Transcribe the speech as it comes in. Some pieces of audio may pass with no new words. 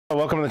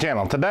Welcome to the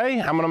channel.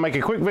 Today I'm going to make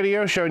a quick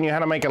video showing you how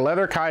to make a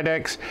leather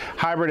Kydex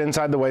hybrid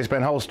inside the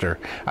waistband holster.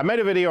 I made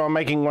a video on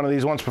making one of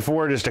these once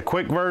before, just a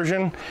quick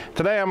version.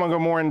 Today I'm going to go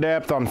more in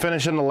depth on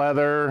finishing the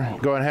leather,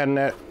 going ahead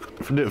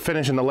and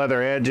finishing the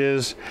leather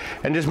edges,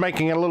 and just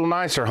making it a little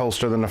nicer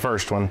holster than the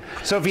first one.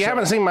 So if you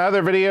haven't seen my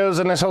other videos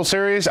in this whole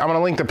series, I'm going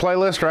to link the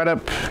playlist right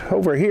up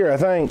over here, I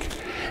think.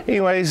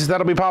 Anyways,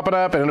 that'll be popping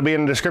up and it'll be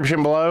in the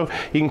description below.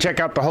 You can check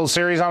out the whole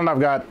series on it. I've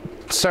got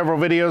several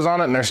videos on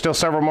it and there's still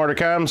several more to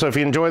come. So if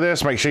you enjoy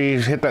this, make sure you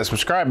hit that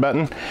subscribe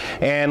button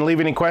and leave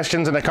any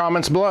questions in the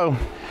comments below.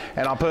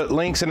 And I'll put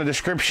links in the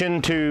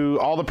description to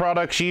all the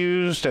products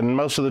used and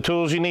most of the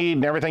tools you need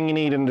and everything you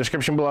need in the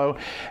description below.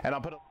 And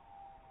I'll put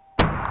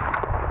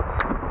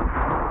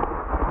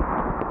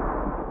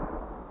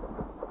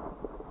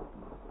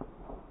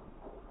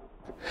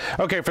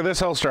Okay, for this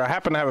holster, I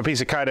happen to have a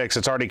piece of Kydex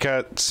that's already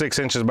cut 6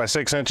 inches by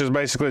 6 inches,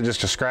 basically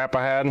just a scrap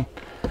I had.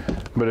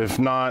 But if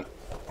not,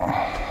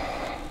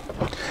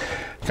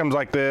 it comes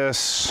like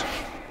this,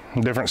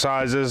 different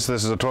sizes.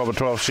 This is a 12 by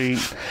 12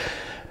 sheet.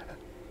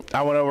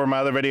 I went over in my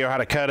other video how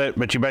to cut it,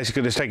 but you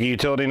basically just take a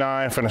utility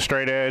knife and a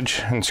straight edge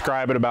and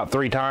scribe it about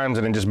 3 times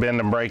and then just bend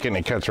and break it, and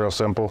it cuts real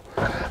simple.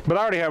 But I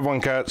already have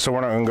one cut, so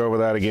we're not going to go over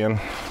that again.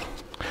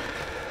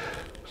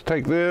 Let's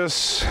take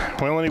this.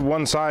 We only need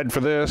one side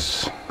for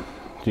this.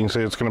 You can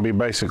see it's going to be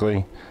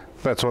basically,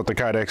 that's what the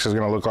Kydex is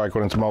going to look like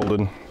when it's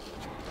molded.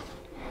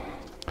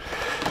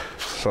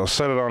 So I'll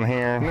set it on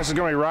here. And this is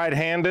going to be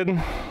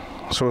right-handed,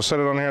 so we'll set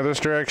it on here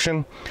this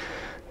direction.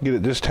 Get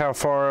it just how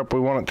far up we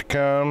want it to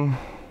come.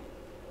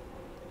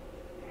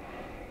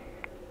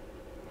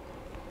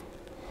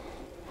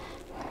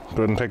 Go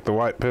ahead and take the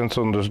white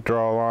pencil and just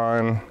draw a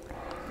line,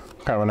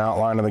 kind of an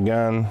outline of the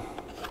gun.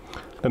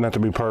 Doesn't have to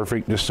be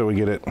perfect, just so we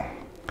get it.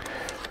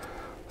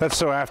 That's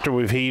so after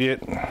we've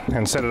heated it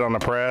and set it on the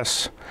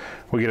press,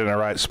 we get it in the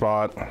right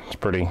spot. It's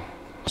pretty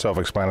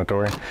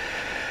self-explanatory.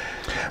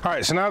 All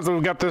right, so now that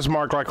we've got this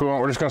marked like we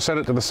want, we're just gonna set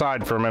it to the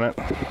side for a minute.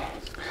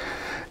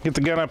 Get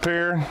the gun up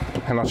here,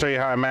 and I'll show you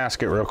how I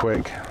mask it real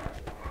quick.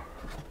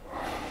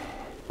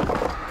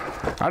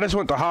 I just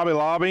went to Hobby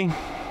Lobby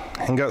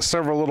and got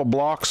several little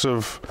blocks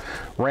of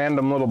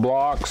random little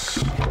blocks.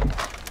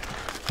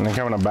 And they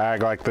come in a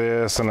bag like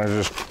this, and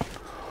there's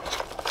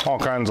just all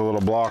kinds of little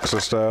blocks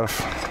of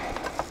stuff.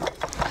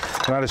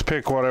 And I just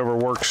pick whatever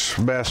works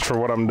best for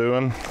what I'm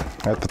doing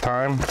at the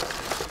time.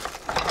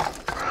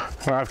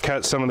 And I've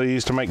cut some of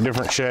these to make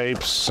different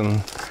shapes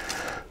and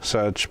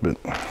such, but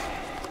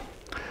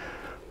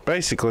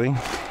basically,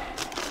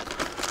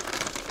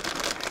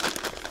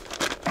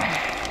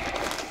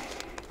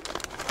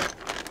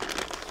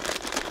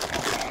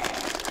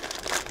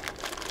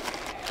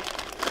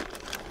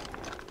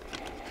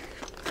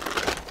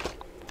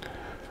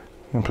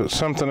 and put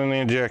something in the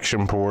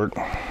ejection port.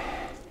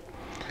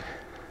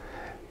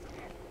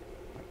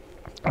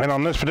 And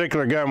on this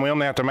particular gun, we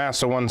only have to mask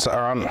the one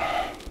side.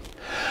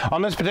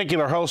 On this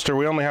particular holster,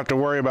 we only have to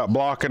worry about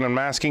blocking and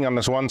masking on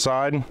this one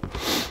side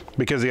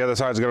because the other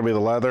side is going to be the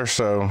leather.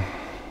 So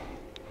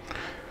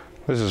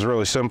this is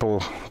really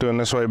simple doing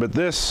this way. But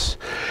this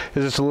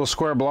is just a little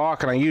square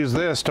block, and I use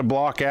this to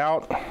block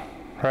out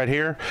right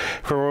here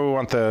for where we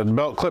want the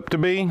belt clip to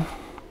be.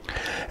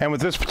 And with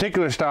this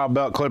particular style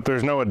belt clip,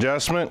 there's no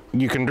adjustment.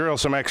 You can drill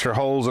some extra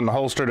holes in the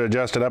holster to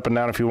adjust it up and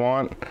down if you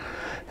want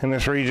in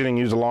this region and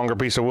use a longer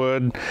piece of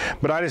wood.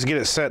 But I just get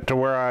it set to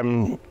where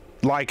I'm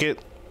like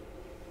it,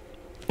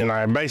 and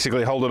I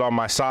basically hold it on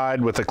my side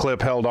with the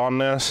clip held on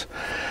this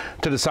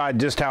to decide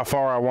just how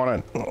far I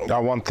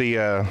want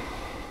the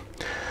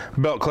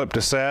belt clip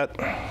to set,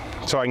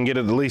 so I can get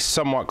it at least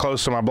somewhat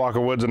close to my block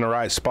of woods in the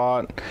right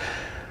spot.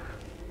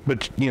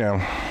 But you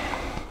know,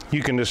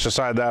 you can just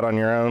decide that on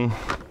your own.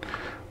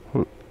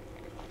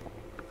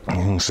 You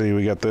can see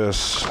we got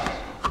this.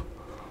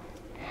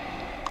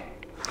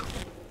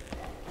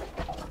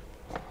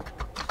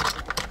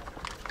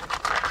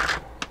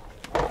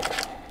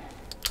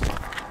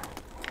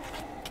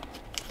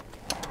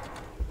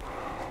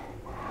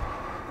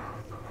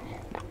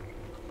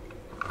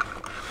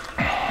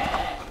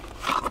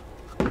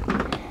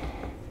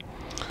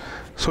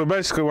 So we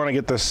basically want to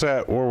get this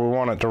set where we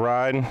want it to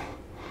ride.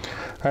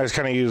 I just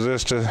kind of use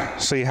this to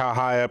see how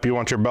high up you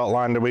want your belt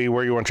line to be,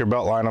 where you want your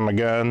belt line on the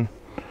gun.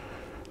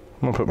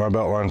 I'm going to put my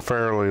belt line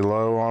fairly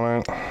low on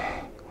it.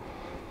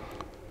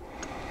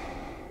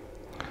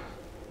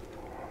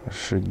 That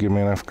should give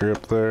me enough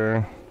grip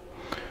there.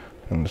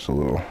 And just a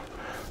little.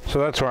 So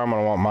that's where I'm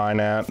going to want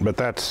mine at, but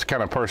that's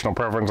kind of personal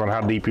preference on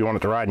how deep you want it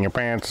to ride in your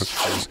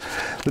pants.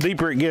 The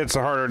deeper it gets, the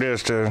harder it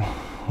is to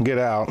get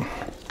out.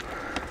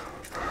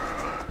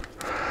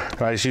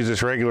 I just use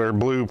this regular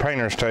blue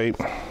painter's tape.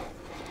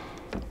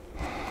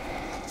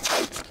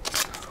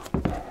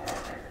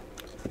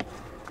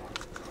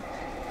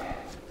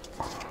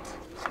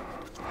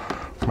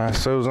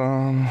 Mask those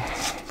on.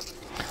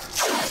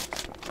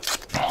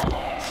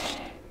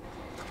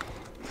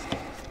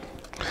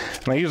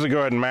 And I usually go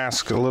ahead and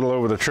mask a little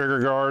over the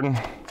trigger guard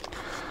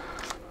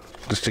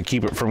just to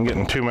keep it from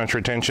getting too much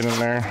retention in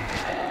there.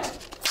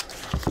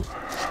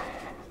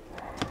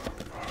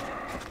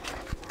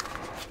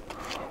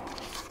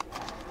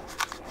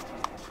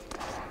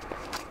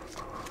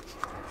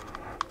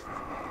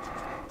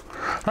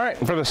 All right,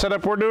 for the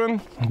setup we're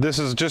doing, this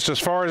is just as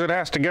far as it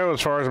has to go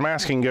as far as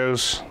masking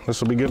goes.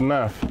 This will be good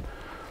enough.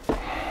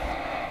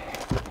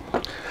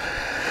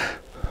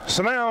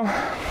 So now,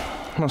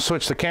 I'm gonna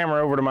switch the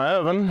camera over to my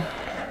oven. You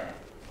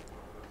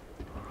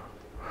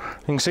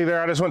can see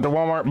there, I just went to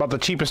Walmart, bought the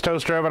cheapest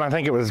toaster oven. I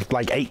think it was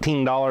like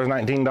 $18,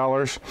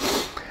 $19.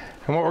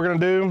 And what we're gonna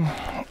do,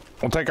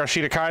 we'll take our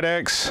sheet of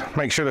Kydex,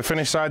 make sure the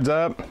finish side's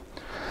up,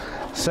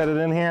 set it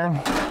in here,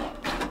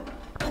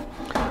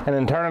 and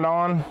then turn it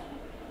on.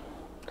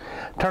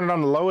 Turn it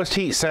on the lowest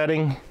heat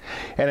setting,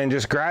 and then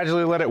just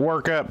gradually let it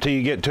work up till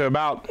you get to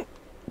about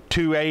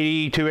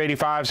 280,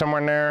 285, somewhere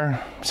in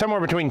there. Somewhere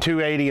between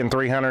 280 and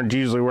 300 is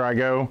usually where I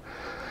go.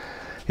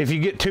 If you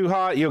get too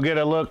hot, you'll get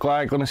a look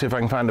like, let me see if I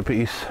can find a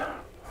piece.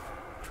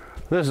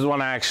 This is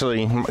one I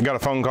actually got a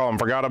phone call and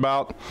forgot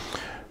about.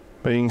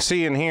 But you can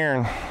see in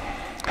here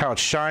how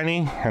it's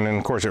shiny, and then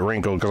of course it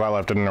wrinkled because I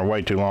left it in there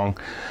way too long.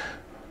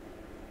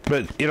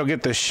 But it'll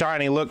get this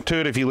shiny look to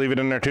it if you leave it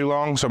in there too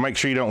long, so make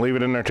sure you don't leave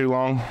it in there too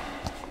long.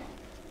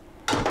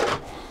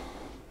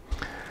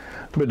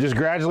 But just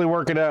gradually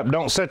work it up.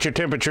 Don't set your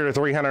temperature to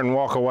 300 and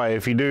walk away.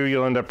 If you do,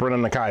 you'll end up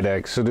running the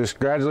Kydex. So just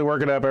gradually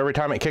work it up. Every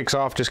time it kicks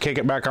off, just kick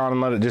it back on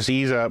and let it just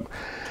ease up.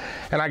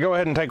 And I go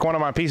ahead and take one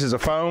of my pieces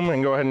of foam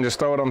and go ahead and just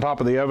throw it on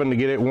top of the oven to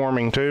get it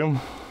warming too.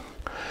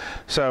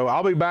 So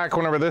I'll be back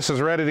whenever this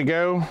is ready to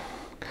go,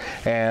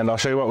 and I'll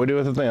show you what we do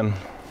with it then.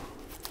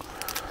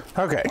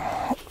 Okay.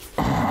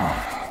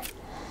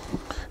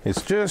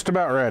 It's just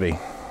about ready.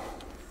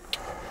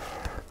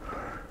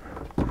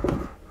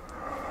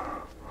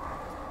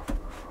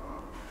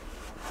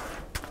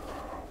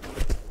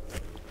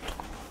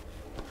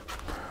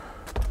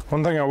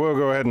 One thing I will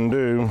go ahead and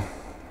do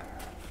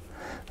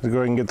is go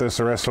ahead and get this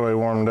the rest of the way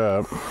warmed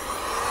up.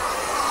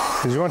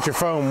 Because you want your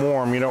foam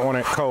warm, you don't want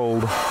it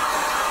cold.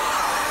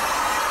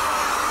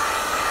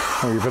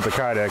 When you put the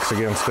Kydex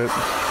against it.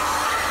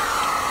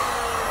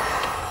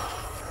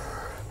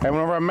 And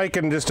whenever I'm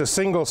making just a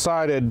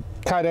single-sided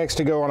Kydex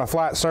to go on a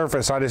flat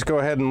surface, I just go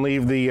ahead and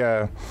leave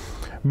the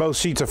both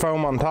sheets of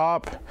foam on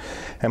top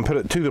and put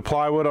it to the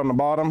plywood on the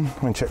bottom.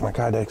 Let me check my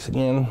Kydex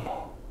again.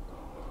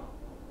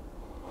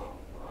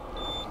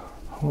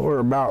 We're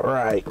about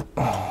right.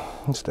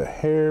 Just a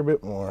hair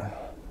bit more.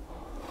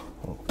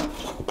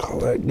 Call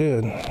that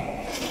good.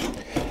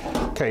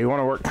 Okay, you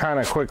want to work kind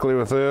of quickly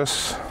with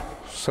this.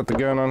 Set the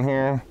gun on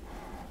here.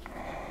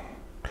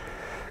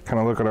 Kind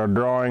of look at our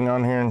drawing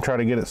on here and try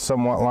to get it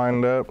somewhat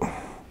lined up.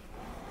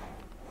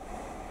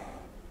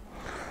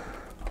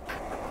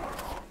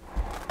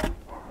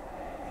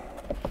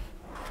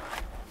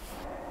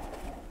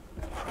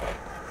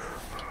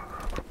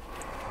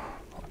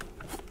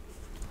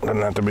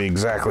 Doesn't have to be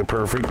exactly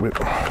perfect, but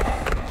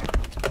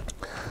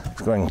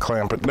let's go ahead and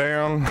clamp it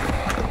down.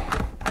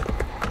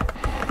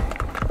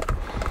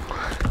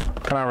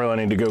 And I really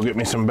need to go get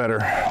me some better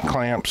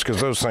clamps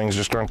because those things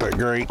just aren't that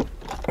great.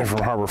 They're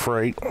from Harbor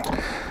Freight.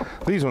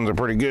 These ones are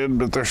pretty good,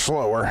 but they're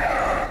slower.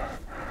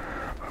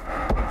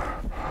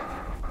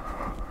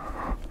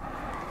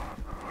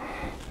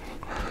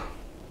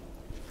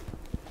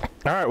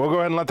 All right, we'll go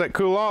ahead and let that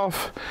cool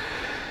off.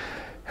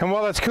 And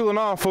while that's cooling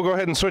off, we'll go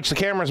ahead and switch the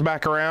cameras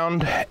back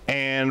around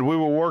and we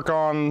will work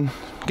on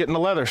getting the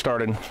leather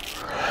started.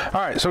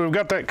 All right, so we've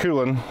got that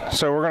cooling.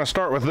 So we're gonna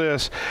start with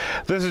this.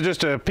 This is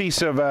just a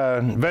piece of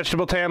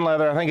vegetable tan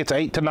leather. I think it's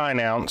 8 to 9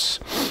 ounce.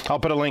 I'll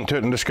put a link to it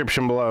in the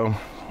description below.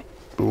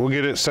 We'll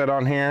get it set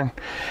on here.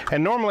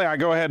 And normally I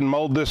go ahead and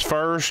mold this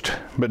first,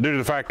 but due to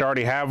the fact I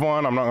already have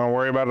one, I'm not gonna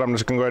worry about it. I'm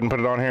just gonna go ahead and put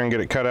it on here and get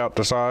it cut out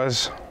to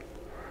size.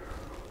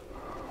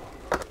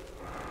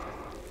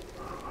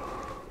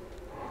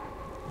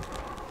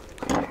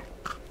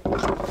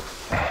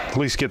 At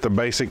least get the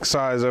basic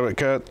size of it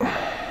cut.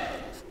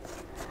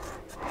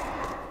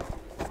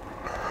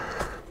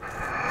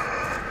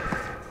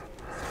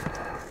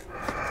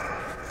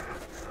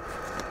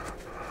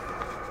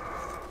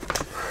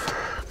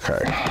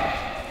 Okay.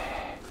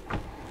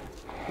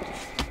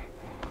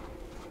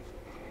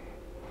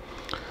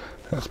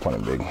 That's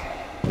plenty big.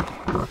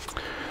 All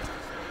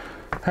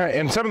right,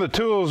 and some of the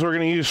tools we're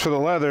going to use for the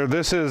leather,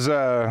 this is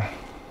a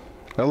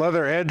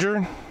leather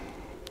edger.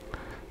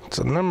 It's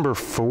a number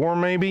 4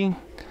 maybe.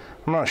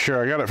 I'm not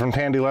sure. I got it from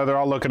Tandy Leather.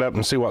 I'll look it up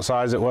and see what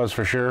size it was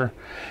for sure.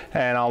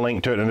 And I'll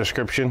link to it in the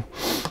description.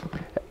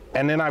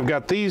 And then I've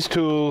got these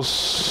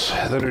tools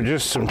that are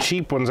just some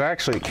cheap ones.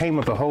 Actually, it came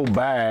with a whole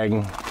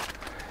bag.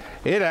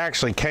 It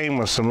actually came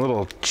with some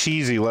little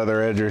cheesy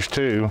leather edgers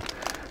too.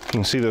 You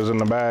can see those in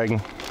the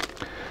bag.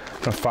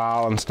 A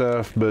file and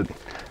stuff, but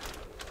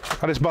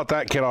I just bought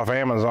that kit off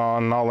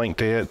Amazon and I'll link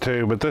to it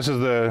too. But this is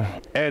the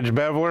edge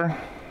beveler.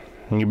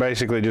 And you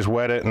basically just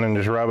wet it and then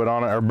just rub it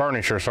on it, or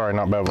burnisher, sorry,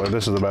 not beveler.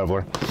 This is the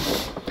beveler.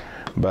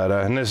 But,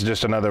 and this is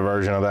just another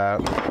version of that.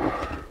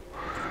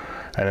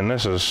 And then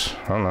this is,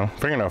 I don't know,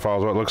 fingernail file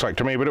is what it looks like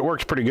to me, but it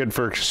works pretty good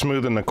for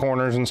smoothing the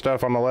corners and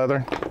stuff on the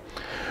leather.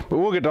 But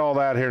we'll get to all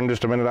that here in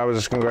just a minute. I was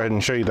just gonna go ahead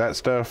and show you that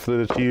stuff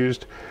that it's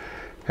used.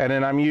 And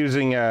then I'm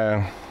using,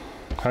 I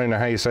don't know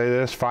how you say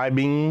this,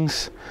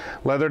 Fibings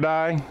leather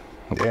dye.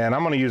 And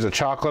I'm gonna use a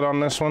chocolate on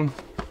this one.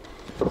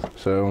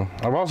 So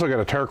I've also got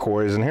a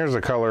turquoise, and here's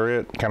the color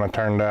it kind of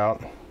turned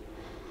out. You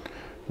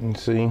can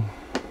see.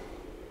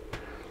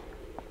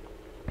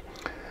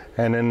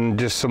 And then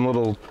just some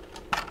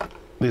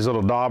these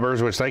little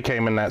daubers, which they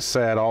came in that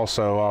set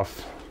also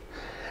off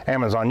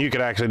Amazon. You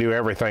could actually do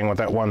everything with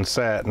that one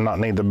set and not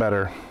need the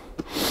better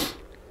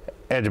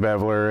edge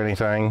beveler or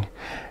anything.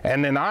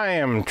 And then I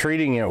am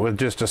treating it with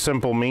just a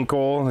simple mink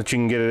oil that you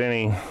can get at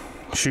any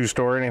shoe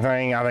store or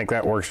anything. I think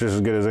that works just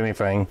as good as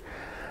anything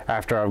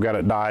after I've got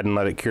it dyed and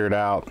let it cured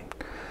out.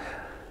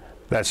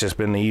 That's just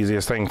been the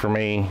easiest thing for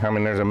me. I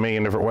mean, there's a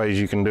million different ways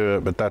you can do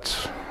it, but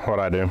that's what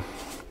I do.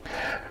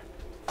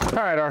 All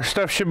right, our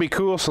stuff should be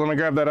cool, so let me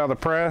grab that out of the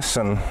press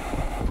and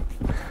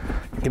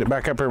get it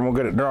back up here and we'll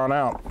get it drawn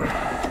out.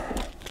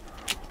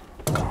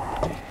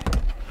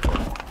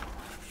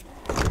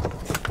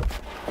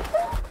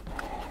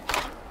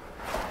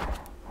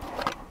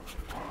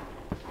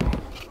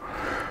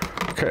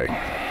 Okay,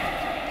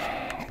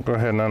 go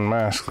ahead and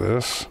unmask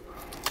this.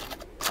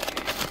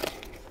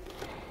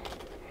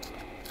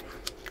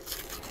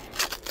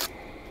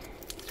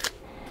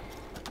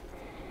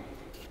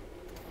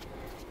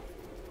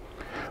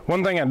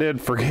 One thing I did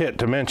forget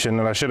to mention,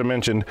 that I should have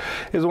mentioned,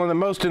 is one of the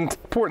most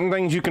important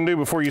things you can do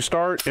before you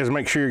start is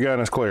make sure your gun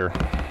is clear.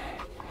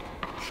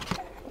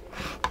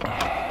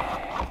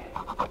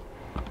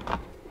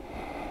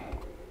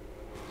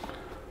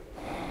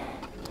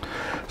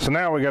 So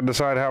now we got to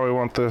decide how we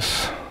want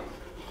this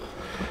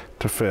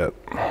to fit.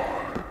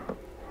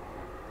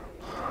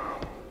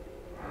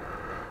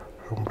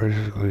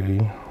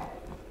 Basically,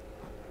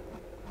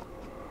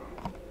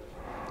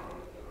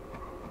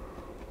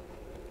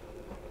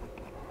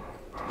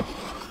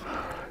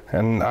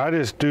 and I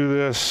just do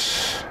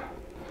this,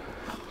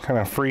 kind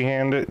of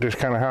freehand it, just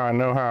kind of how I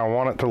know how I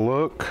want it to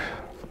look.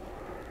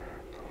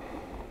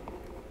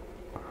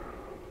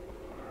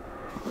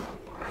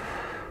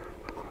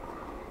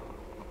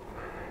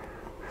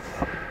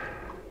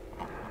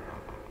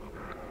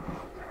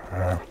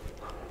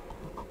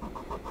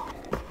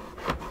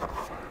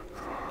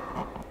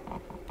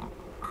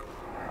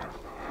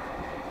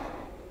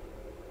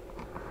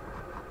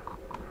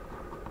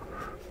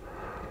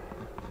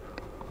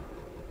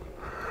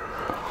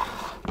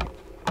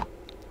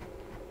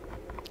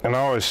 And I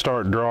always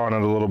start drawing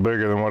it a little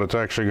bigger than what it's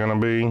actually going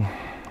to be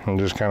and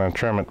just kind of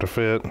trim it to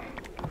fit.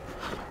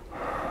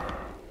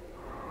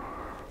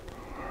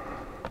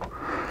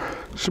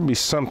 Should be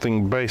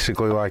something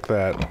basically like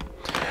that.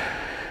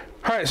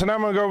 All right, so now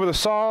I'm going to go over the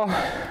saw.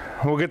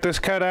 We'll get this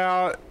cut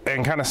out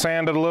and kind of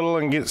sand it a little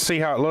and see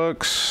how it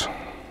looks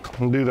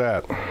and do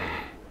that.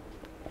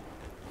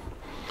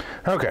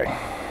 Okay,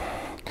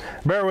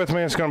 bear with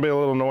me, it's going to be a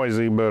little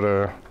noisy,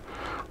 but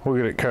we'll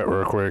get it cut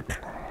real quick.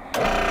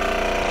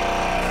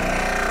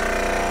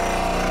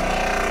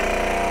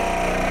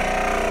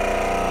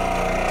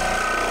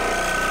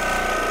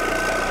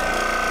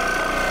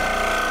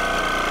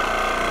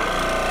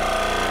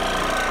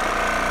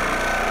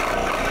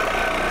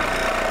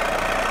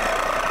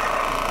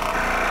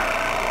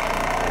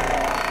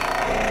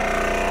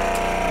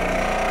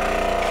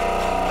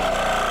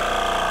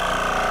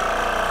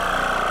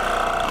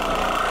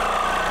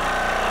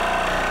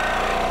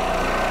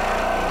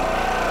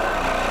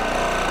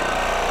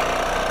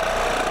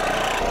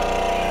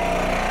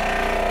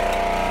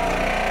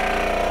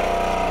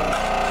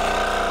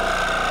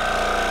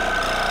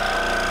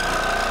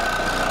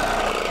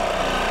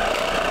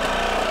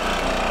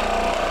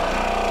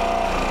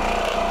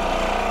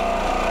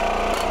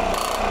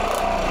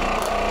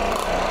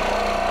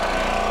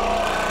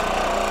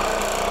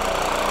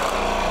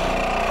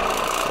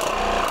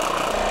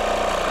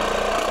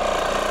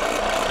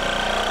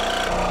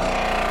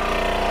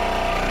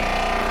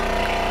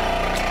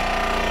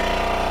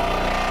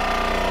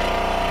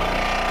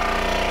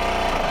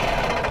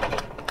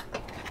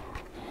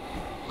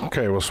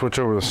 Okay, we'll switch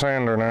over to the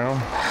sander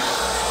now.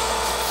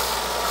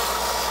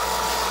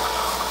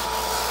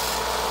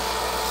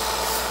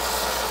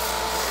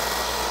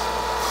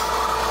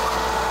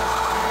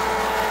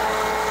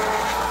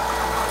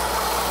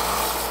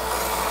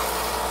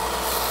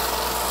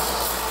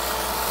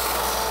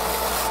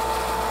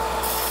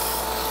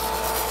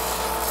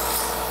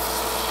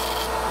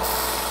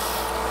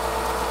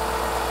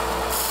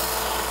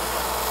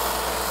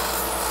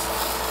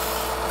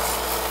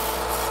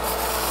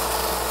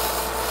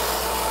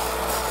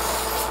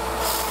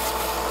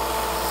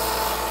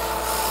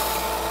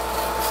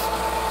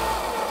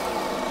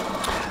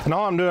 And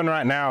all I'm doing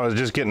right now is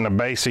just getting the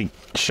basic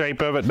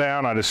shape of it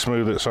down. I just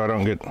smooth it so I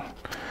don't get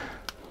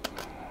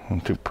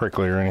too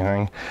prickly or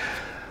anything.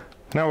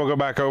 Now we'll go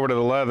back over to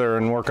the leather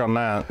and work on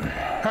that.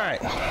 All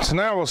right, so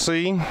now we'll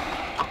see how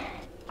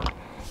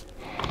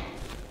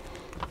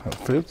it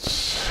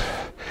fits.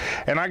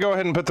 And I go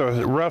ahead and put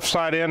the rough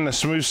side in, the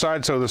smooth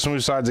side, so the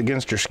smooth side's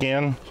against your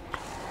skin.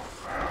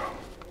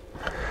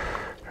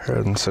 Go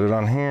ahead and set it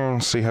on here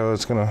and see how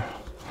it's gonna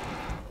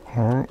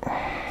work.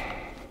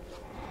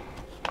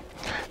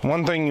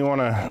 One thing you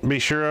want to be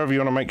sure of, you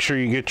want to make sure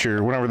you get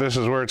whenever this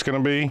is where it's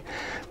going to be,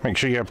 make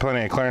sure you have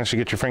plenty of clearance to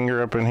get your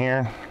finger up in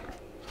here.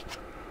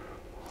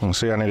 You can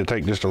see I need to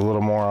take just a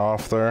little more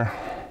off there.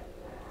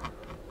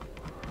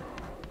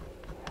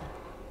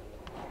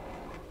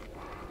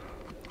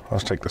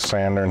 Let's take the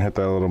sander and hit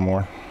that a little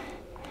more.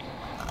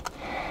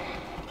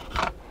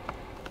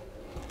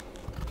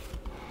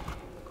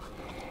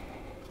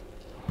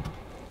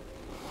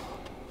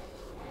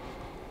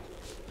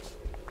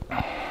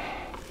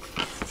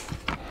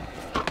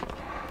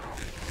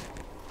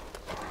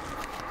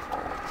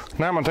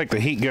 Now I'm going to take the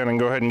heat gun and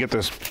go ahead and get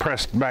this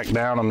pressed back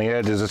down on the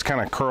edges. It's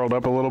kind of curled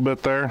up a little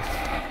bit there,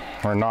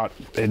 or not,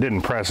 it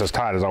didn't press as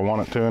tight as I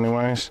want it to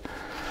anyways.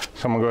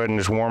 So I'm going to go ahead and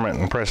just warm it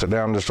and press it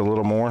down just a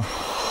little more.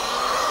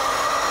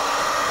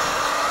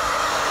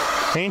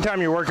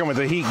 Anytime you're working with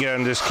a heat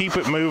gun, just keep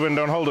it moving,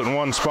 don't hold it in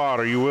one spot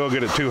or you will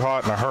get it too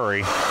hot in a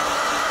hurry.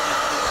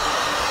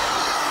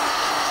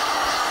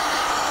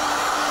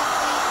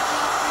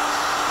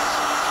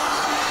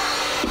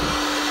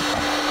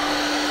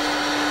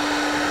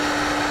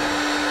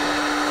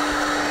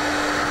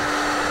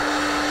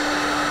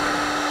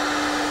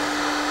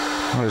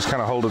 I'll just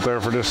kind of hold it there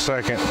for just a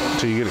second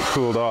until you get it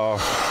cooled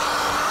off.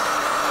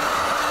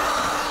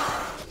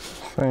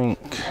 I think.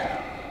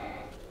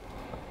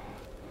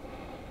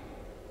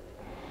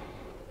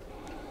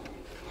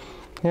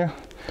 Yeah.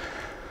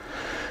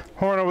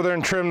 I'll run over there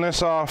and trim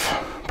this off.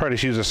 Probably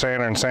just use a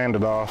sander and sand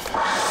it off.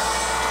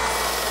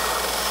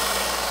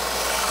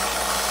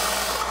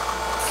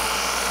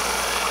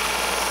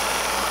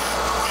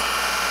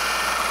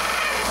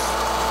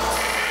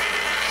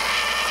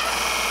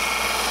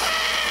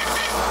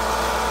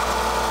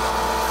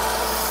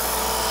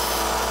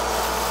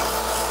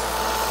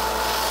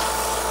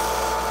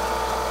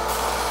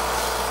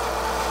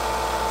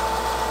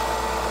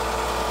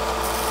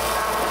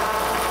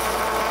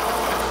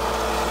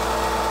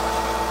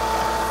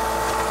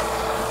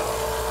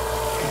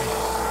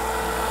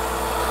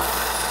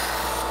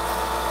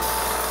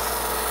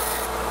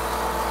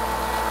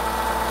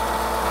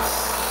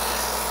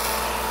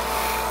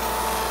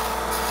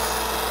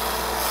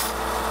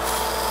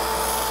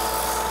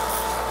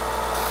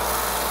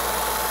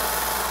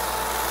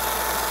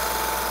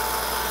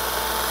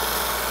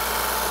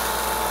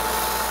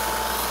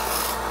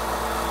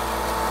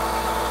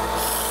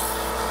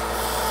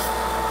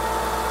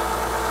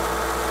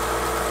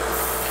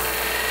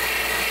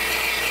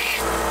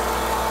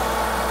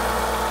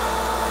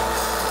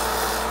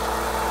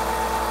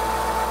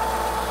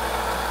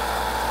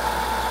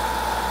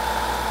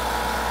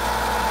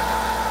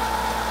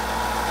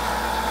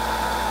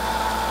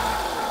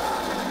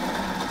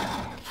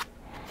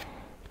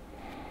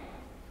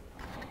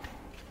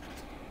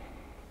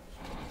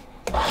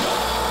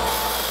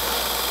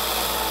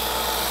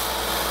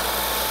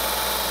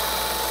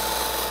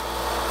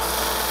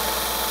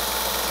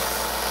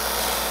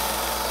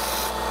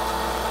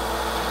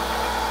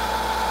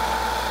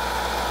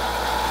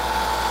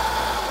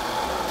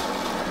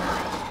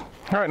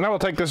 All right, now we'll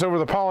take this over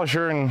the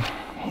polisher and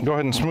go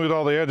ahead and smooth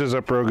all the edges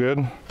up real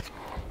good.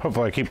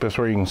 Hopefully I keep this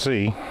where you can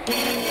see.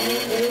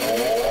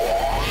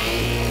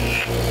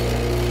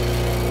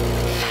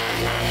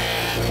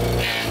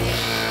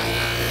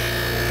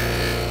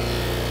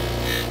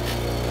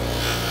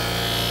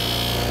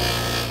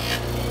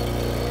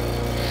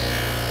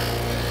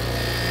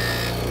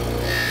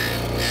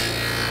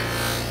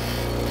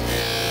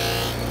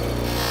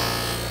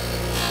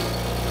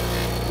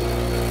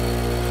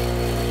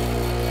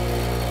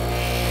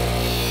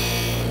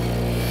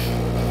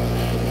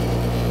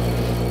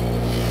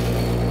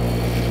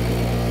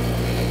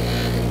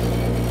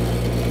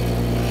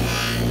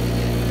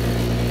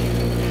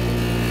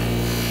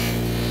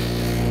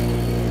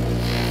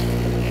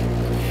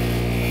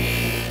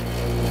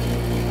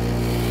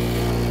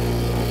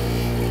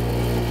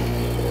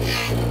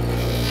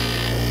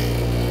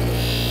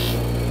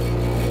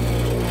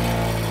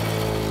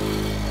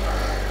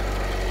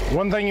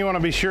 One thing you want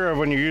to be sure of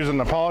when you're using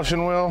the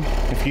polishing wheel,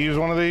 if you use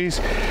one of these,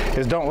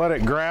 is don't let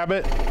it grab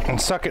it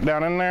and suck it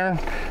down in there,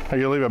 or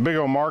you'll leave a big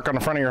old mark on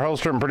the front of your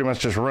holster and pretty much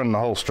just ruin the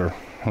holster,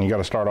 and you got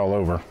to start all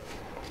over.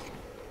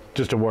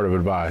 Just a word of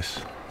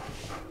advice.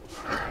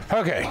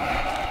 Okay,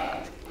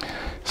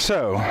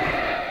 so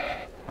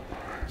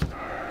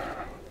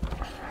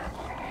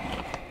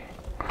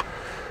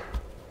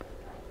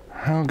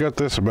I'll get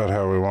this about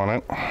how we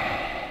want it.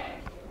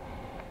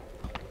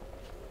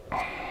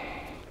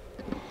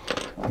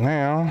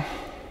 Now,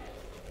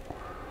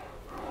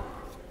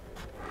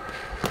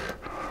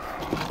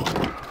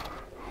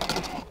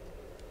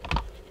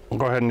 we'll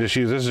go ahead and just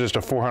use, this is just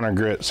a 400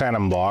 grit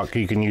sanding block.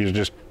 You can use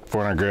just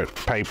 400 grit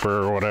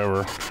paper or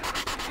whatever.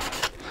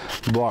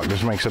 The block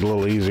just makes it a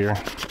little easier.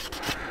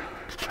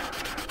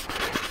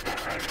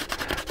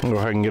 Go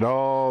ahead and get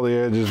all the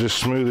edges just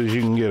smooth as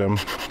you can get them.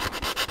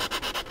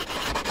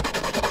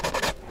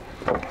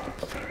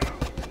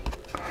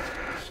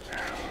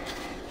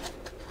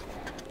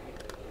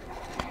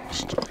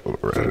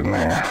 Right in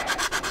there.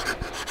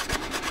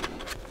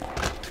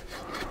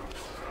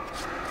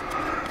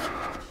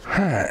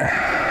 Alright.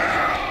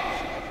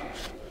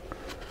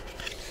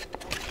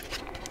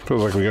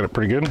 Feels like we got it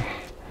pretty good.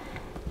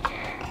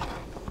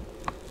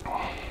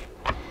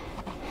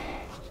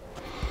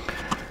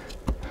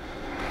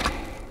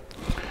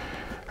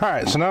 All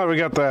right, so now that we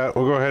got that,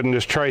 we'll go ahead and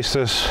just trace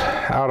this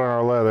out on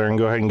our leather and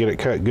go ahead and get it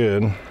cut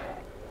good. And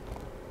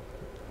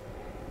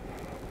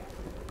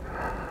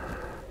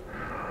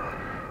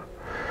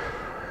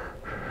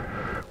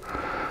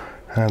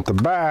at the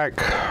back,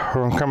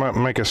 we're gonna come up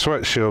and make a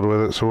sweat shield with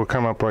it, so we'll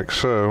come up like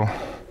so.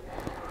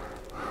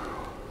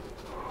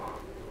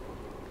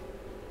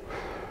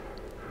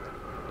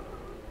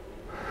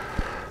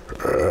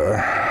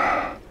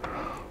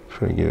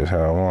 So you get it how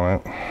I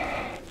want it.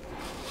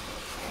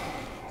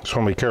 Just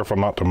want to be careful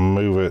not to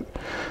move it,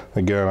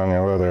 the gun on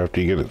your leather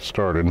after you get it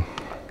started.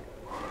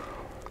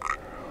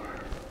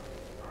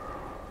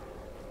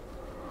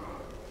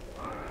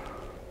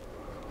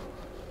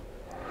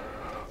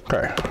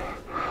 Okay,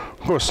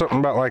 go with something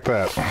about like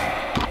that.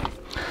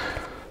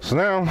 So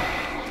now,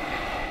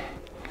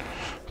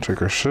 take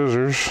our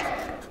scissors.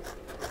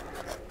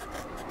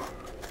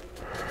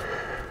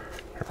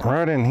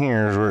 Right in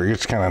here is where it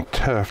gets kind of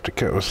tough to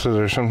cut with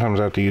scissors. Sometimes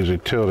I have to use a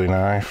utility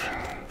knife.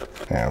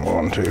 And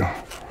one, two.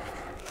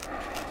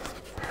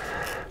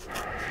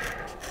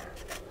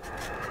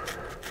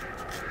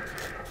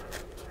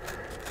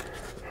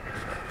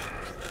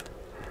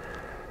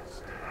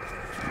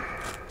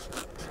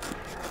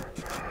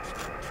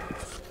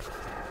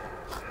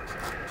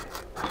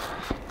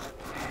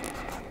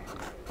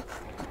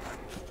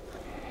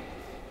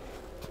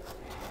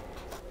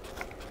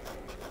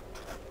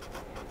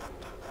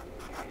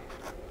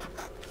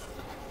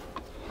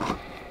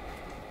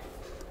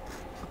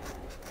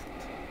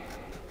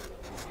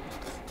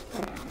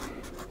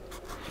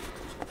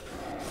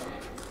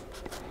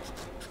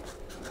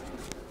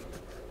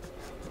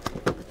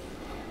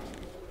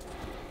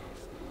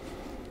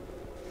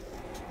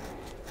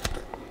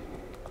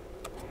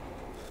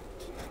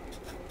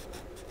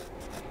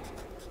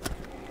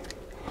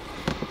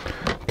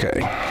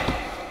 Okay.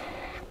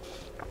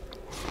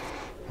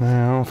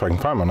 Now, if I can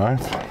find my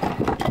knife.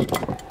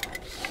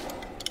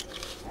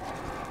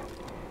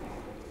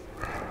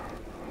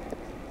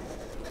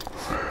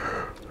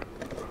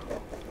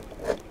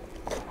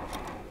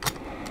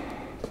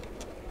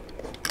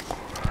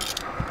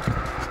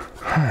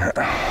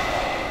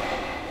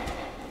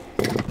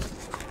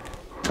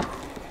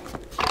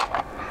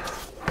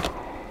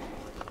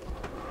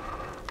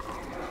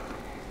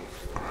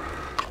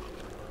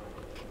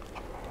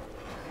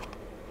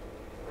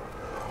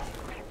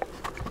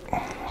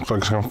 Looks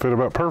like it's going to fit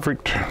about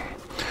perfect.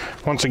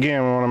 Once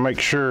again, we want to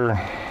make sure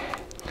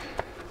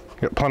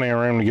got plenty of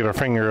room to get our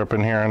finger up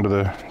in here under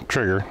the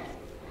trigger.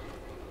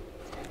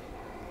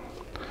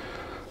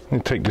 Need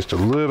to take just a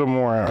little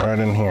more out right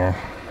in here.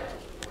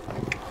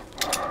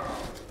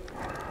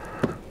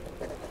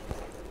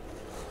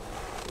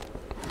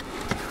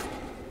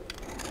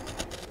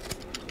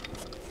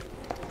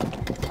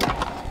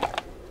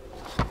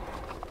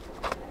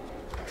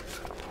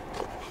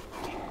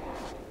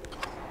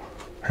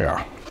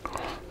 Yeah,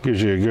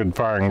 gives you a good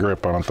firing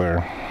grip on it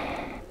there.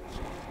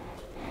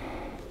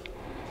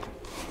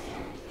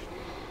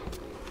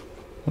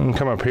 And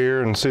come up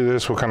here and see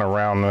this, we'll kind of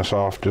round this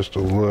off just a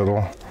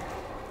little.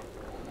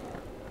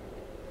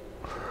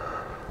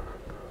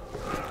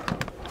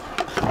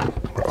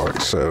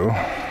 Like so.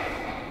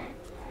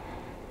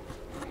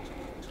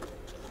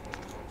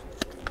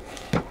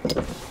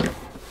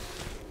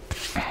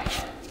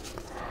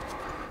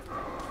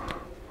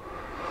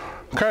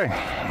 Okay,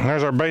 and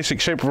there's our basic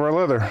shape of our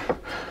leather.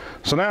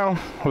 So now,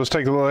 let's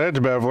take the little edge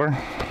beveler.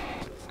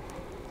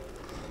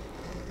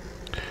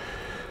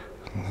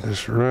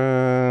 Just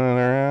run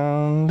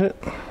around it.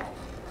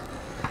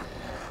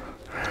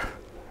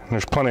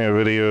 There's plenty of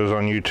videos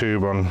on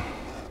YouTube on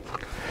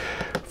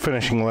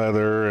finishing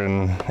leather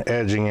and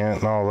edging it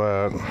and all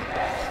that.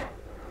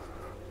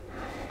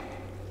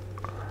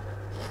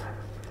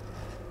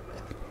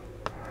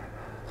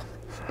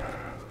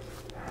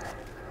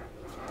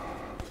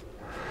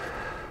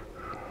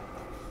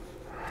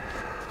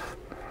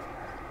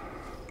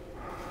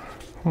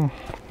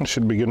 It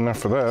should be good enough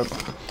for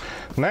that.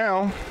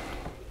 Now,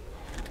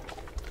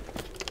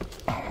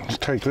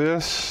 just take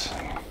this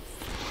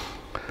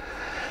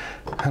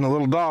and a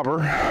little dauber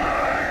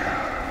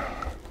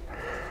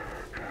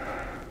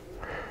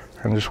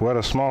and just wet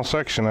a small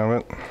section of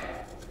it.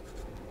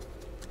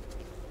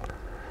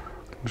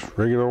 Just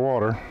regular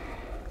water.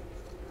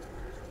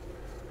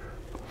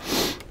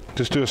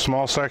 Just do a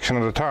small section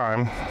at a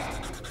time.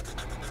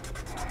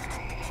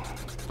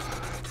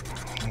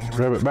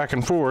 Rub it back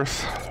and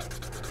forth.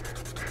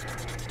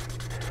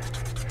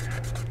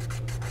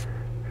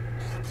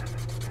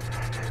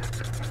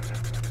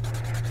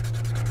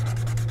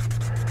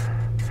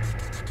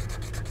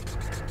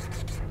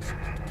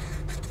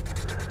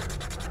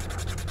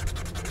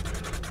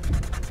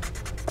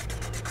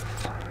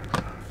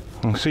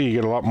 You can see you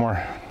get a lot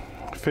more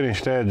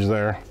finished edge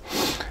there.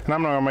 And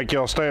I'm not gonna make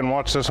y'all stay and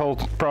watch this whole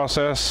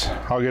process.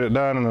 I'll get it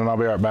done and then I'll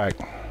be right back.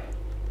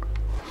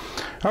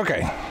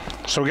 Okay,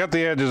 so we got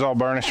the edges all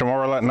burnished and while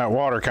we're letting that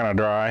water kind of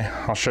dry,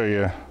 I'll show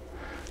you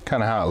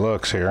kind of how it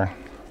looks here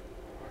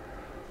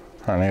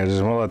on the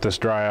edges. We'll let this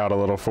dry out a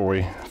little before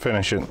we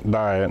finish it,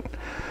 dye it.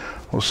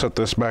 We'll set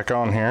this back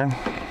on here.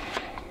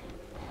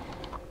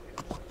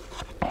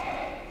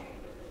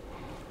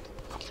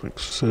 like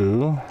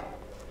so.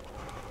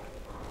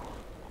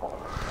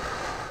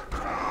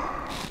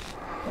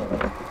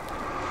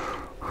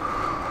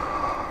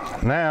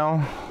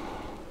 Now,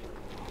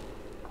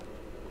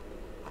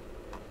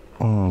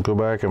 go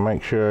back and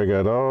make sure I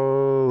got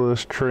all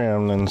this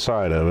trimmed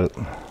inside of it.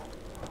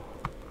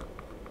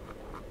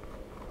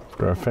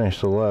 After I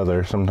finish the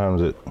leather,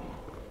 sometimes it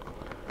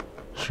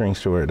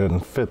shrinks to where it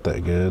doesn't fit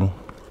that good.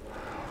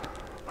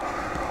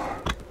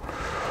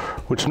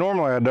 Which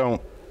normally I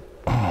don't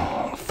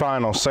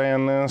final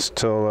sand this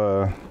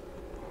till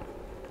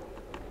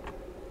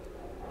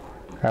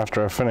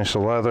after I finish the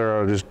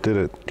leather. I just did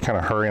it kind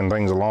of hurrying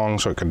things along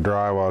so it could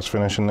dry while I was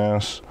finishing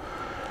this.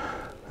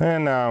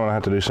 And now I'm gonna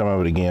have to do some of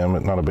it again,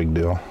 but not a big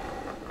deal.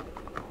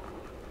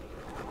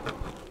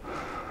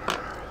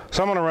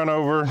 So I'm gonna run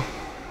over,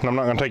 and I'm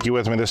not gonna take you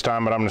with me this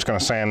time, but I'm just gonna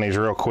sand these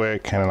real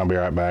quick and then I'll be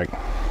right back.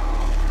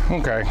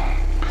 Okay,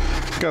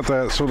 got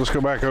that, so we'll just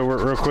go back over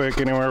it real quick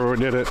anywhere where we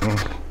did it and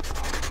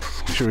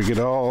make sure we get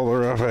all the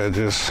rough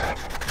edges.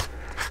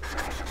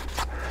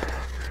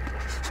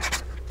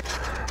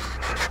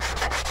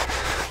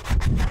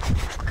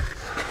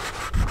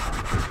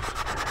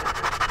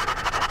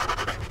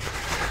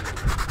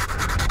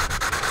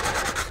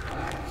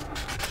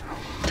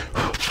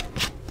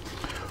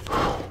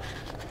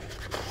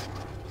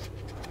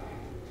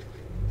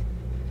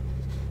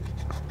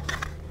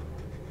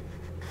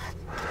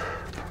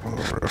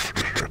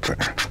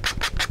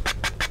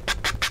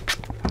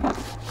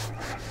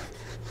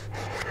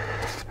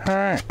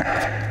 Alright.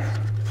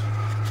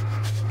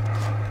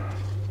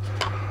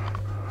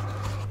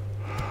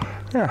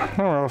 Yeah,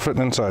 we're all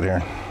fitting inside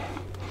here.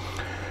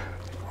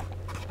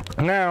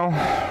 Now,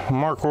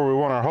 mark where we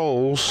want our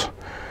holes.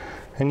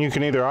 And you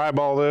can either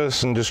eyeball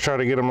this and just try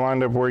to get them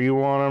lined up where you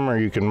want them, or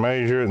you can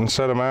measure it and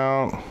set them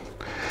out.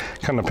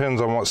 Kind of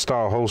depends on what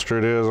style holster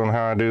it is on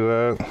how I do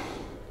that.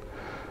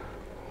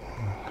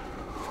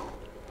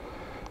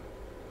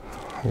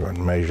 I'll go ahead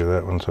and measure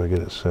that one so I get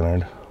it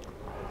centered.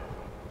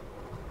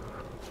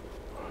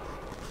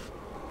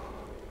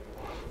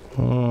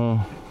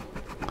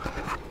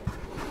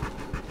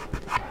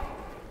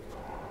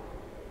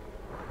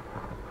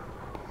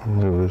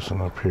 Move this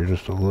one up here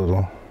just a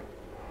little.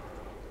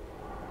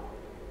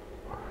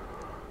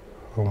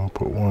 I'm gonna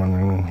put one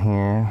in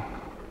here.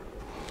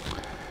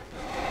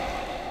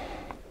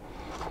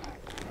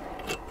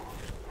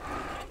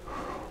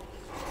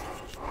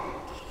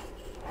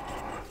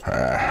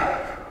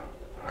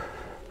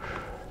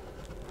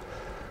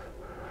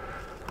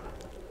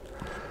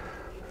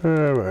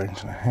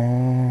 Right and a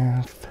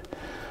half.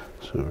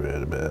 So we're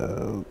at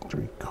about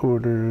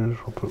 3/4.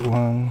 We'll put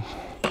one.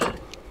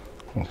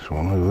 So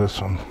we'll move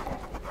this one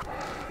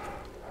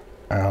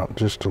out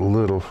just a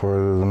little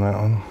farther than that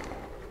one.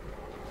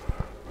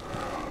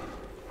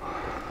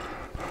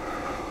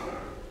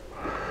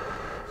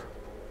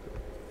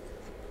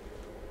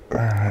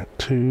 Alright,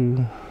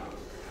 2.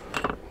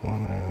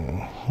 One in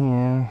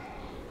here.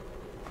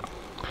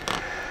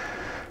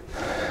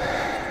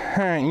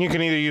 Alright, and you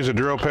can either use a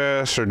drill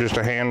press or just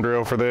a hand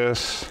drill for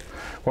this.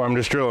 Well, I'm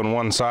just drilling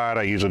one side.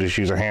 I usually just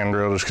use a hand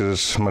drill just because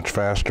it's much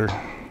faster.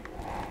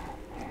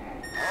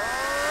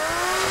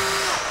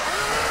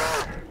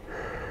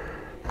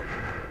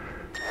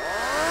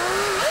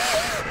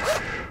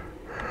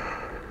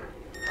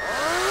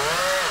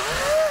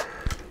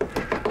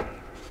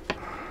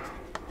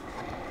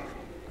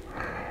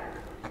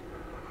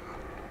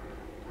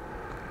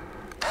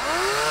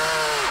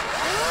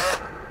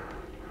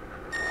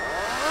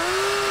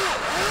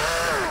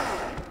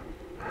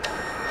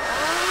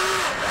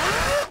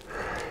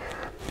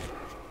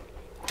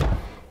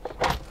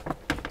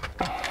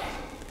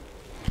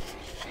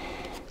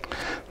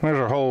 There's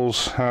our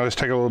holes. I just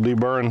take a little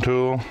deburring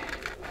tool.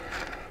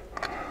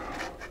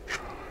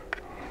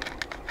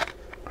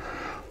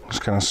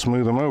 Just kind of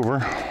smooth them over.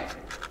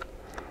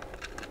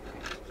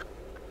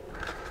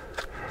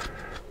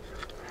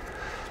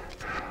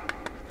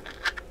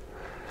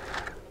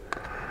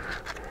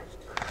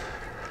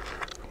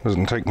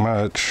 Doesn't take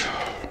much.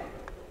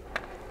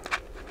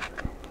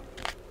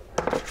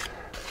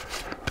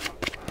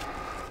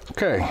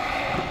 Okay.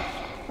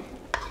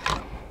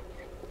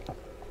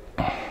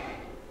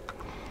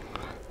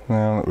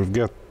 Now that we've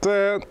got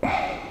that,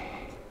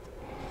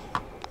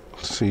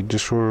 let's see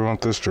just where we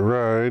want this to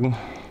ride.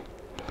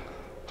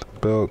 The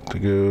belt to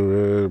go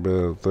right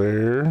about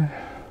there.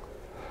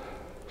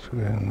 So go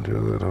ahead and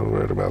drill that hole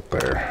right about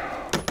there.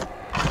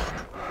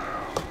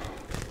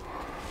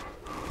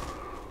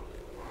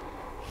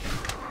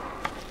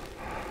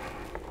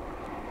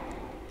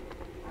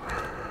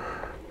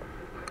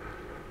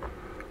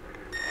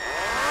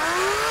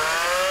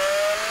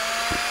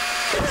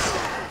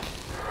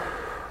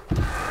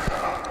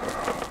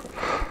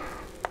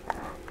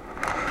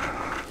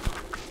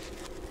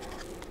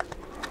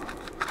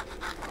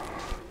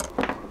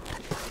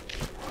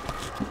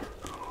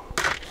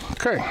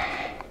 Okay.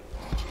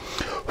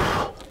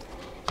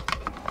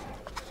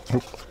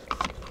 Oop.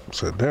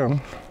 Set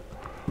down.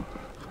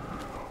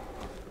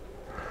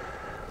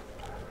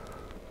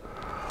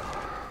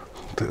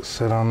 Let that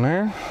set on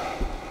there.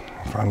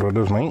 Find what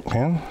does my ink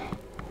pen.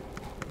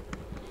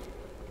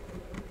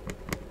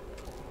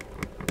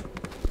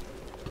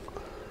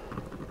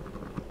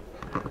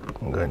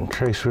 I'll go ahead and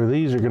trace where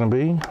these are going to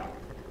be.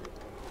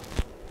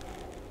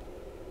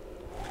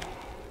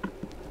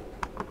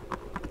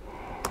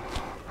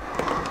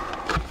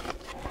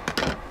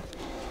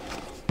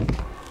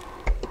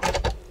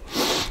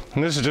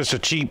 And this is just a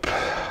cheap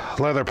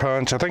leather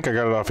punch. I think I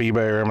got it off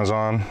eBay or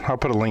Amazon. I'll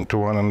put a link to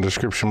one in the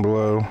description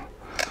below.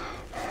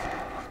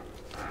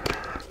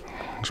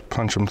 Just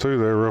punch them through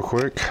there real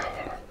quick.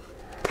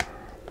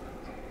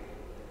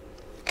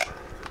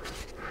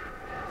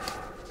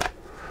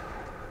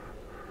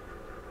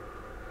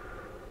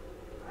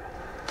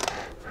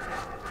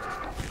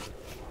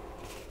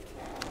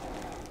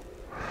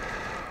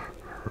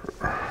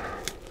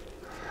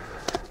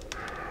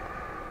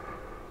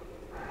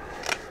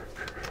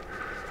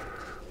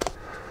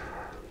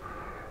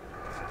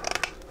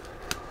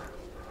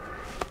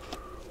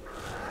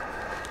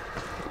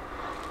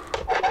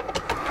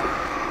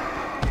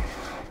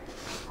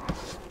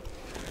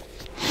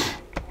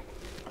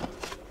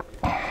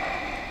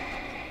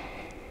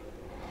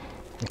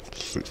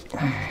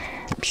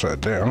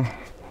 Upside down.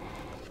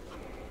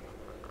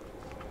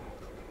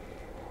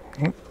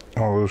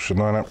 All those should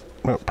line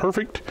up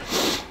perfect.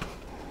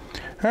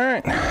 All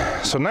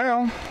right, so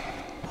now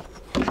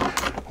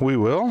we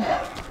will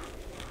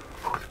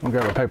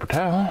grab a paper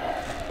towel.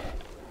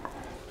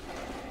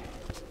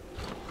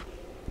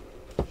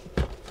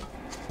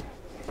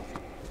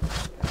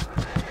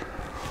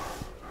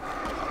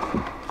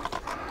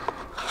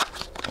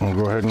 We'll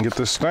go ahead and get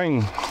this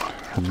stain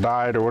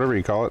dyed or whatever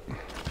you call it.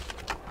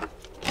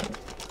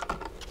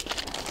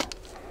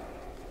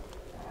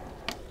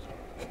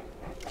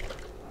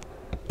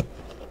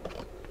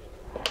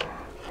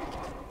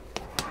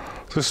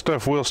 This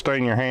stuff will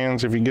stain your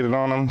hands if you get it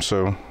on them,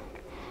 so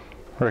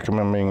I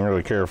recommend being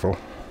really careful.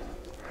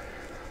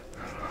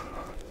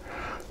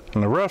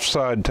 And the rough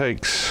side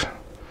takes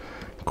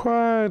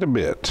quite a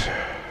bit,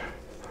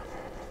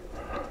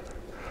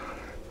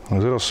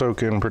 because it'll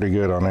soak in pretty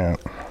good on it.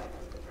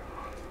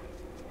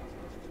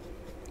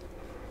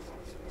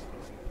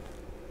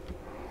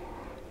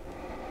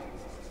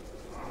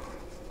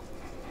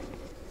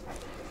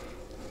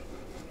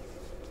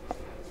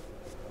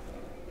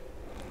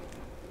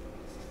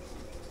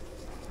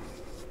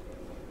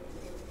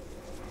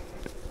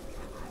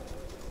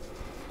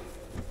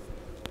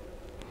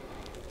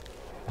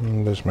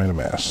 And just made a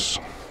mess.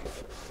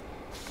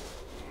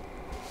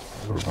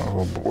 There's my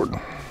little board.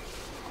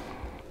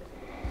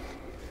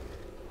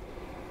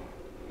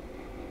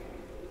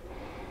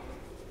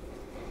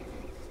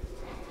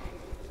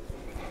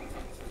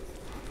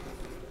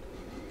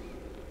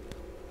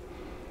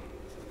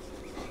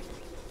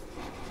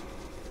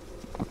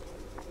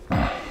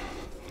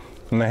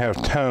 And they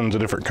have tons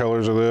of different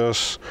colors of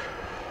this.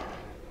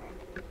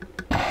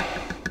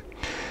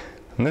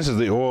 And this is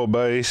the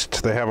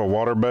oil-based. They have a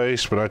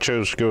water-based, but I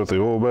chose to go with the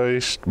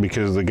oil-based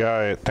because the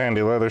guy at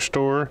Tandy Leather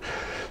Store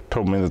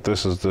told me that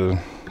this is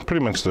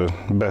pretty much the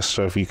best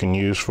stuff you can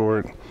use for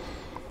it.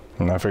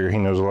 And I figure he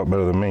knows a lot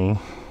better than me.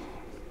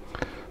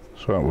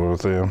 So I went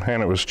with them.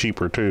 And it was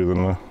cheaper too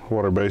than the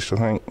water-based, I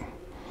think.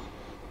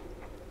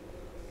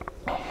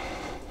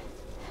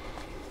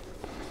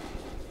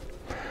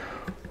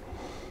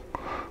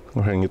 Go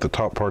ahead and get the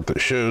top part that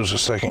shows the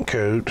second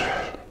coat.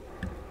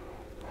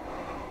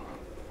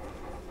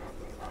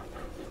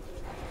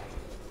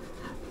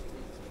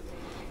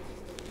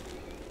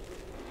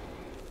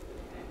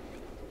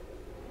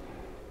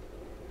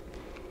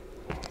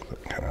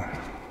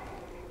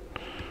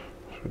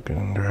 Good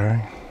and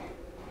dry.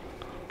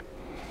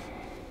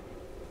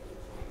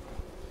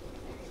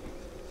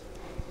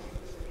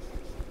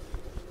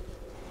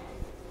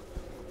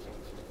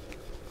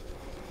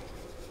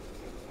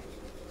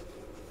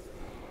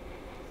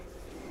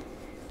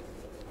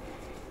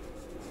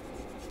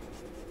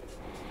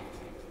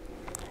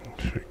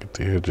 Should get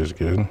the edges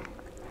good.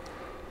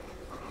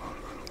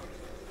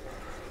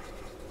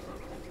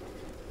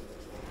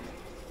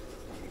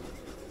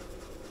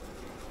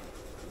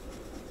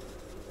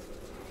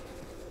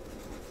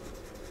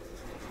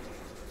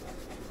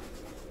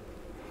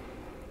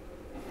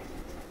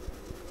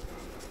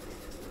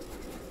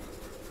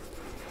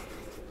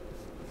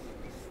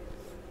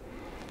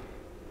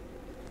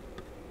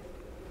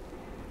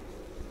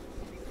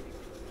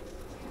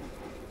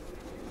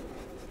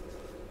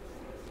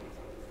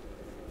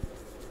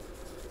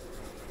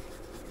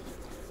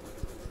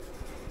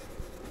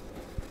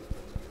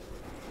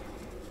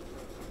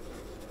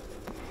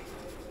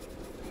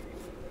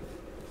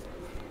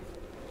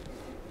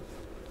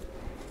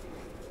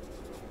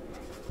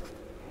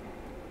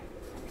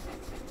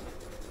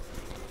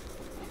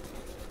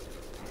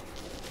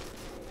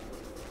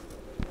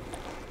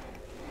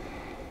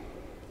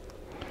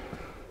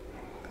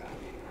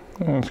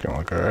 It's gonna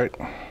look all right.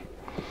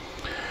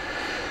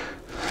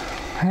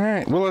 All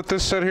right, we'll let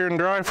this sit here and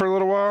dry for a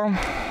little while,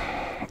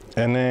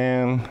 and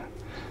then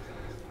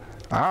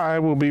I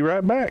will be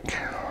right back.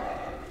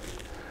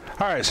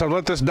 All right, so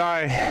let this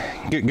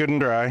dye get good and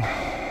dry.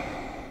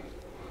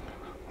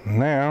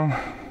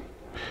 Now,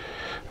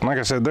 like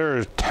I said, there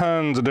are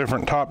tons of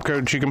different top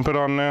coats you can put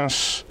on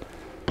this,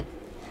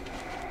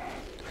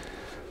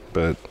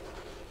 but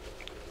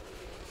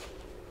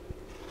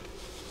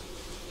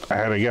I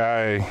had a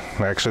guy,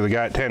 actually the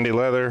guy at Tandy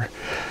Leather,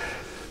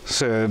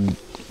 said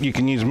you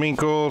can use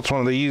Minkle, it's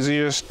one of the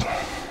easiest.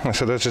 I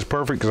said that's just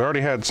perfect because I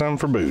already had some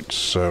for boots,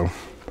 so.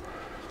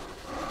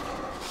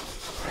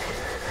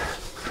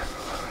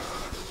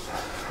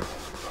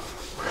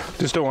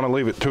 Just don't want to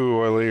leave it too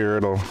oily or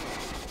it'll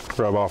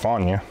rub off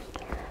on you.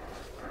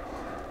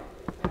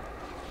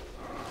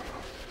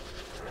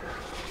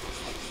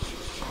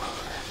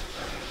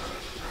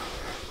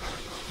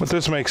 But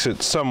this makes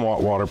it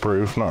somewhat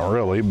waterproof, not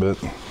really, but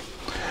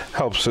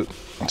helps it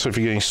so if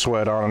you get any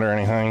sweat on it or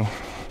anything.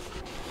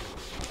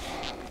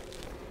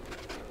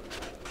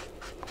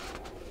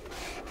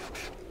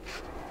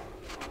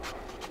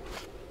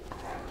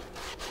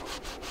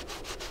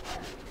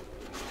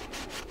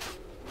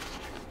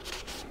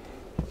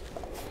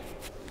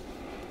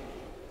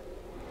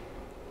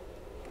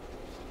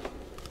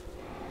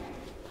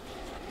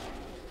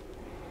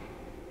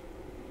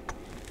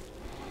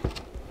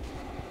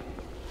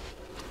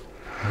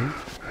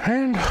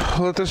 And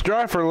let this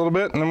dry for a little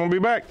bit and then we'll be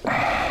back.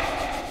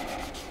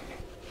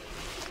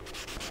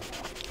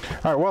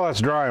 All right, while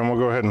that's drying, we'll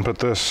go ahead and put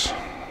this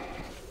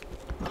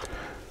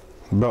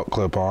belt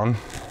clip on.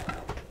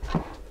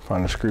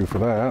 Find a screw for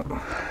that.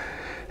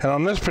 And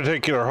on this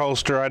particular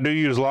holster, I do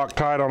use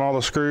Loctite on all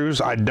the screws.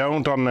 I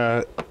don't on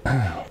the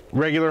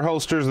regular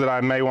holsters that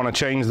I may want to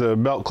change the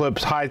belt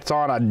clips heights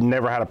on. I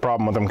never had a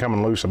problem with them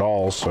coming loose at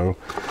all, so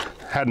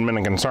hadn't been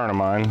a concern of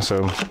mine.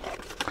 So.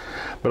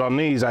 But on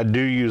these, I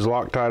do use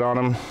Loctite on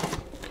them,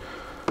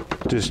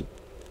 just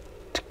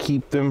to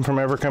keep them from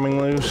ever coming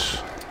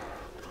loose.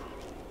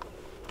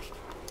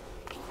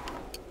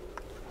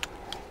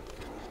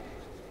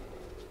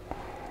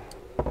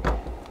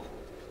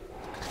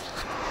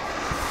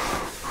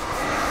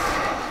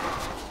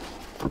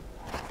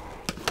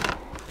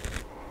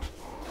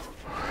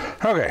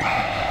 Okay,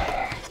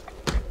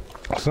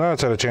 so now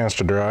it's had a chance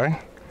to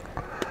dry.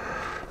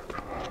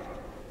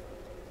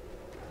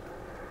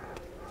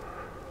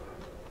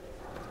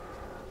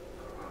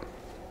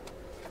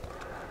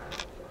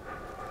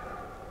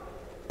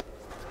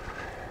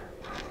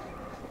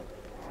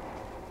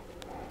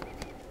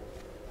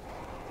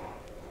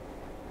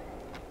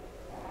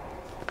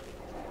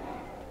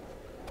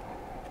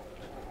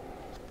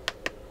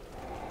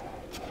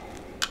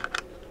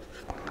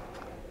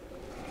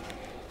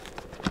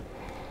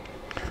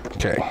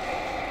 Okay.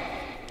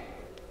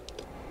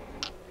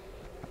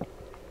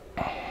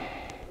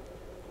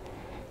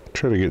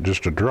 Try to get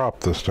just a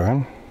drop this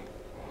time.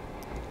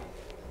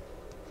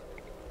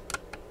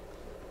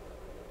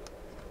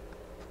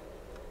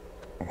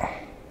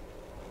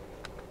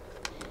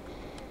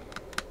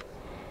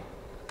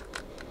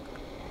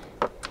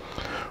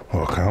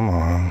 Well, come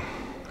on.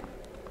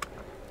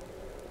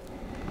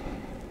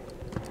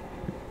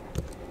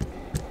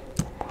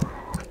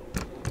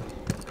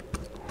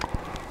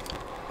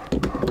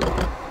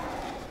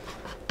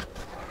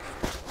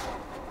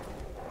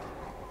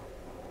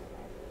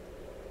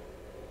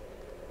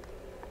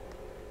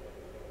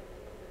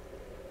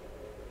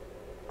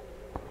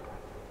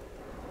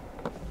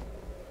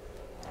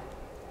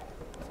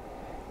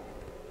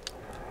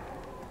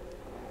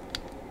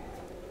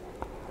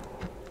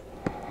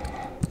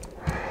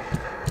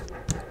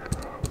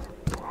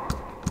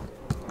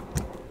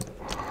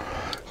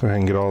 Go ahead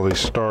and get all these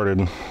started.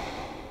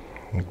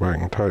 Go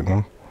back and tighten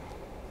them.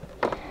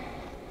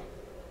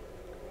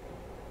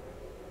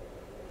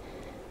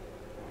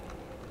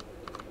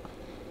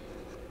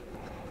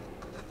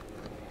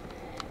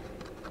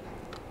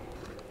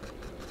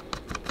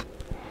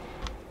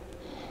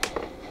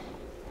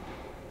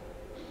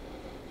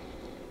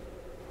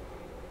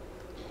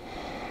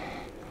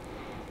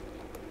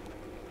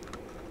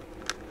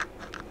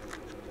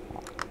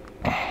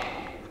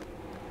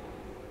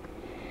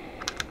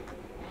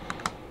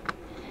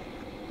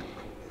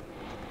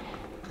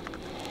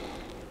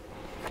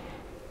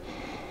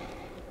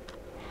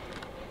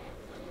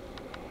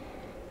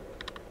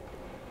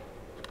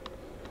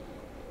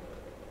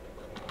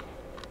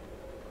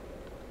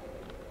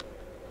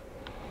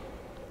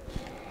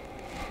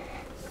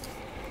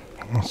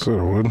 I said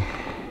I would.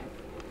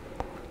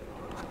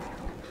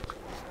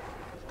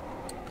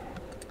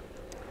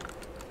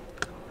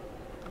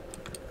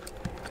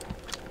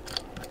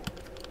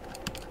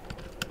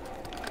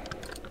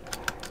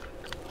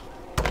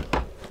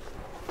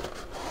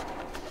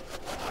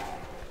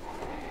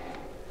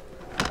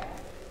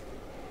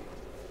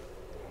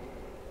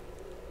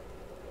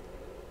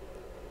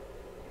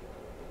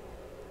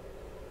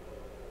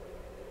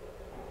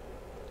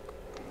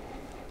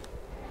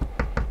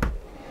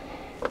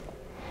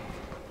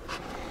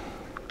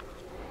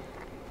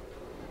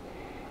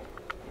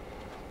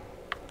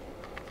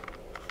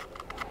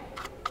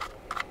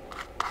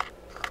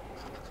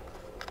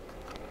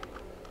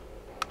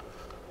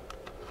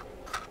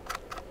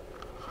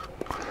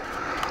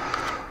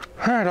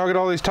 All right, I'll get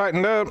all these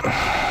tightened up.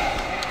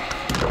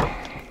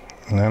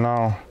 And then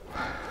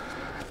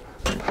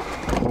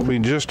we'll be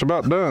just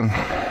about done.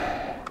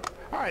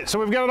 All right, so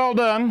we've got it all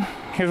done.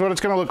 Here's what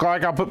it's gonna look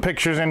like. I'll put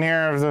pictures in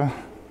here of the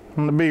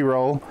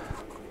B-roll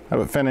of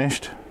it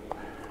finished.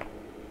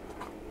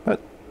 But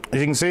as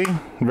you can see,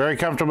 very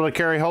comfortable to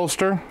carry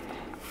holster.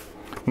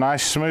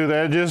 Nice smooth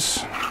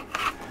edges.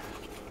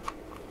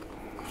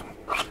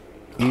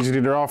 Easy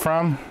to draw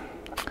from.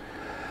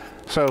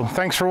 So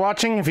thanks for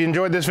watching. If you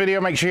enjoyed this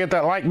video, make sure you hit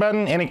that like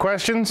button. Any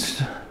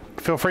questions,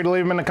 feel free to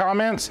leave them in the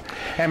comments.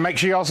 And make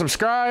sure y'all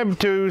subscribe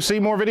to see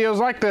more videos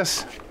like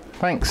this.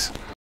 Thanks.